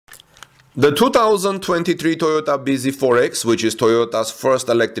The 2023 Toyota bZ4X, which is Toyota's first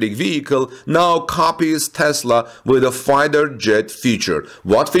electric vehicle, now copies Tesla with a fighter jet feature.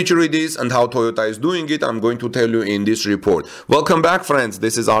 What feature it is and how Toyota is doing it, I'm going to tell you in this report. Welcome back, friends.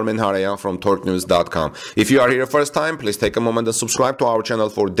 This is Armen Harayan from TorqueNews.com. If you are here first time, please take a moment and subscribe to our channel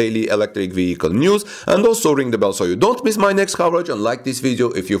for daily electric vehicle news, and also ring the bell so you don't miss my next coverage, and like this video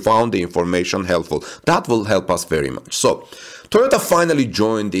if you found the information helpful. That will help us very much. So, Toyota finally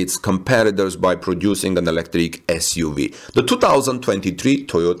joined its competitors by producing an electric SUV, the 2023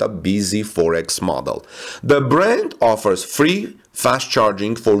 Toyota bZ4X model. The brand offers free fast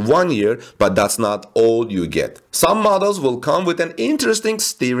charging for 1 year, but that's not all you get. Some models will come with an interesting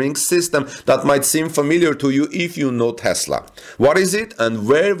steering system that might seem familiar to you if you know Tesla. What is it and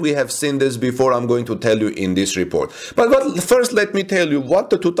where we have seen this before, I'm going to tell you in this report. But first, let me tell you what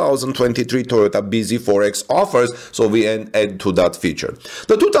the 2023 Toyota bZ4X offers, so we add to that feature.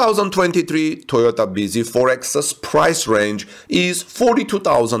 The 2023 Toyota bZ4X's price range is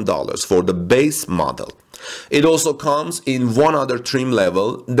 $42,000 for the base model. It also comes in one other trim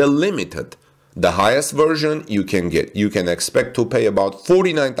level, the Limited. The highest version you can get. You can expect to pay about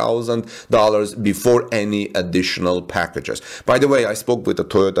 $49,000 before any additional packages. By the way, I spoke with a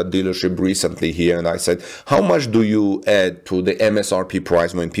Toyota dealership recently here, and I said, how much do you add to the MSRP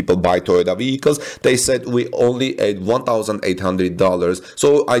price when people buy Toyota vehicles? They said we only add $1,800.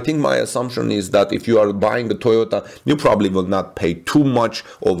 So I think my assumption is that if you are buying the Toyota, you probably will not pay too much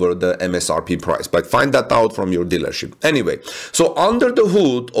over the MSRP price. But find that out from your dealership. Anyway, so under the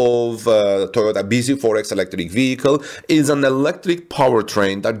hood of Toyota bZ4X electric vehicle is an electric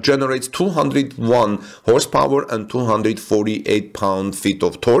powertrain that generates 201 horsepower and 248 pound-feet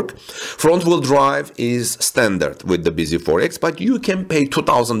of torque. Front-wheel drive is standard with the bZ4X, but you can pay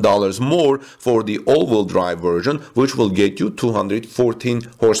 $2,000 more for the all-wheel drive version, which will get you 214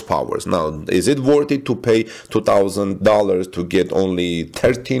 horsepower. Now, is it worth it to pay $2,000 to get only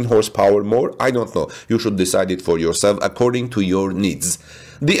 13 horsepower more? I don't know. You should decide it for yourself according to your needs.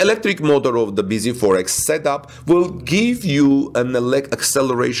 The electric motor of the bZ4X setup will give you an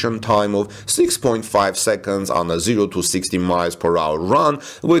acceleration time of 6.5 seconds on a 0 to 60 miles per hour run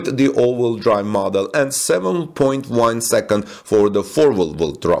with the all-wheel drive model, and 7.1 seconds for the forward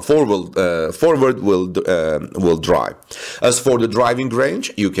wheel drive. As for the driving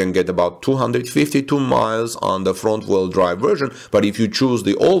range, you can get about 252 miles on the front-wheel drive version, but if you choose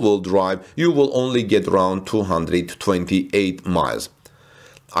the all-wheel drive, you will only get around 228 miles.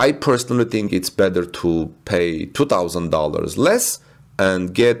 I personally think it's better to pay $2,000 less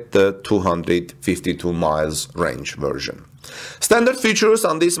and get the 252 miles range version. Standard features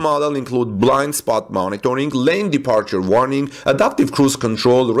on this model include blind spot monitoring, lane departure warning, adaptive cruise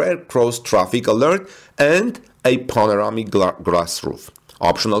control, rear cross traffic alert, and a panoramic glass roof.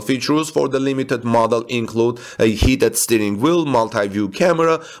 Optional features for the Limited model include a heated steering wheel, multi-view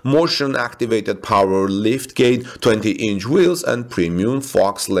camera, motion-activated power liftgate, 20-inch wheels, and premium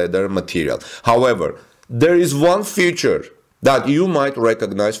fox leather material. However, there is one feature that you might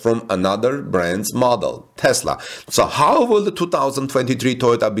recognize from another brand's model, Tesla. So how will the 2023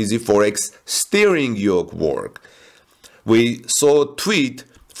 Toyota bZ4X steering yoke work? We saw a tweet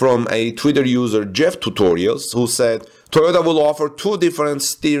from a Twitter user, Jeff Tutorials, who said, Toyota will offer two different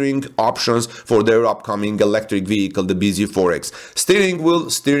steering options for their upcoming electric vehicle, the bZ4X. Steering wheel,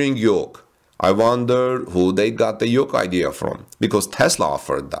 steering yoke. I wonder who they got the yoke idea from, because Tesla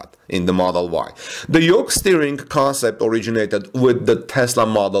offered that in the Model Y. The yoke steering concept originated with the Tesla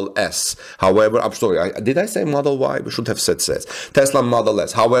Model S. However, I'm sorry, did I say Model Y? We should have said S. Tesla Model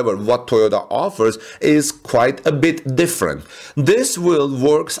S. However, what Toyota offers is quite a bit different. This wheel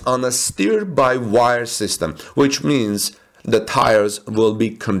works on a steer-by-wire system, which means the tires will be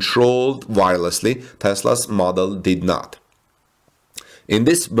controlled wirelessly. Tesla's model did not. In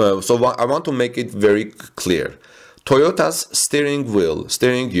this, so I want to make it very clear. Toyota's steering wheel,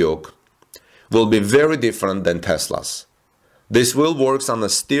 steering yoke, will be very different than Tesla's. This wheel works on a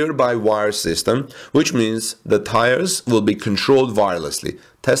steer-by-wire system, which means the tires will be controlled wirelessly.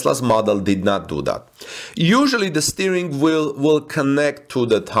 Tesla's model did not do that. Usually the steering wheel will connect to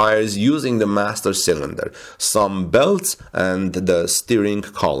the tires using the master cylinder, some belts, and the steering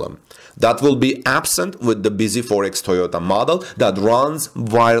column. That will be absent with the bZ4X Toyota model that runs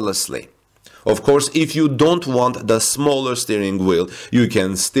wirelessly. Of course, if you don't want the smaller steering wheel, you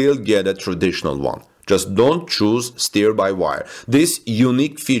can still get a traditional one. Just don't choose steer-by-wire. This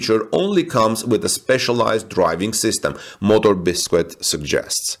unique feature only comes with a specialized driving system, Motorbiscuit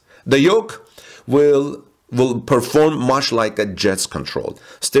suggests. The yoke will will perform much like a jet's control.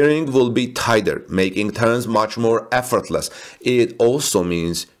 Steering will be tighter, making turns much more effortless. It also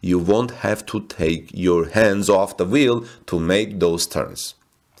means you won't have to take your hands off the wheel to make those turns.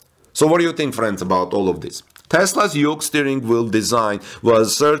 So what do you think, friends, about all of this? Tesla's yoke steering wheel design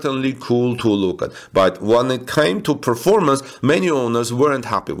was certainly cool to look at, but when it came to performance, many owners weren't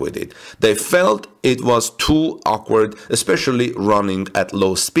happy with it. They felt it was too awkward, especially running at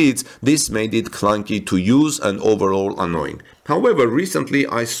low speeds. This made it clunky to use and overall annoying. However, recently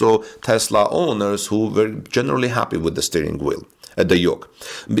I saw Tesla owners who were generally happy with the steering wheel. The yoke,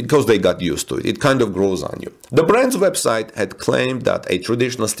 because they got used to it. It kind of grows on you. The brand's website had claimed that a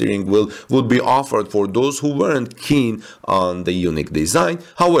traditional steering wheel would be offered for those who weren't keen on the unique design.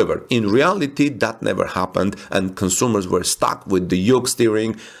 However, in reality, that never happened and consumers were stuck with the yoke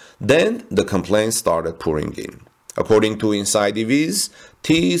steering. Then the complaints started pouring in. According to Inside EVs,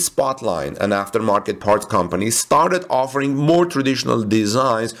 T-Spotline, an aftermarket parts company, started offering more traditional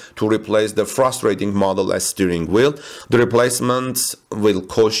designs to replace the frustrating Model S steering wheel. The replacements will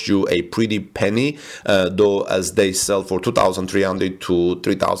cost you a pretty penny, though, as they sell for $2,300 to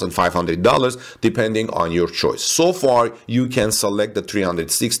 $3,500 depending on your choice. So far, you can select the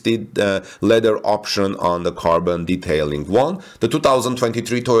 360 leather option on the carbon detailing one. The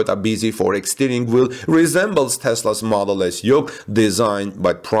 2023 Toyota bZ4X steering wheel resembles Tesla's Model S yoke design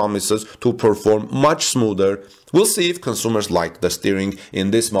but promises to perform much smoother. We'll see if consumers like the steering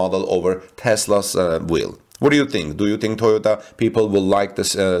in this model over Tesla's wheel. What do you think? Do you think Toyota people will like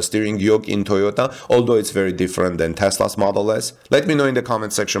the steering yoke in Toyota, although it's very different than Tesla's Model S? Let me know in the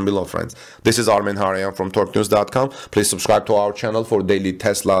comment section below, friends. This is Armen Harayan from TorqueNews.com. Please subscribe to our channel for daily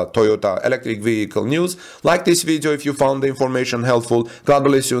Tesla, Toyota electric vehicle news. Like this video if you found the information helpful. God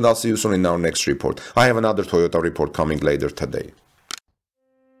bless you, and I'll see you soon in our next report. I have another Toyota report coming later today.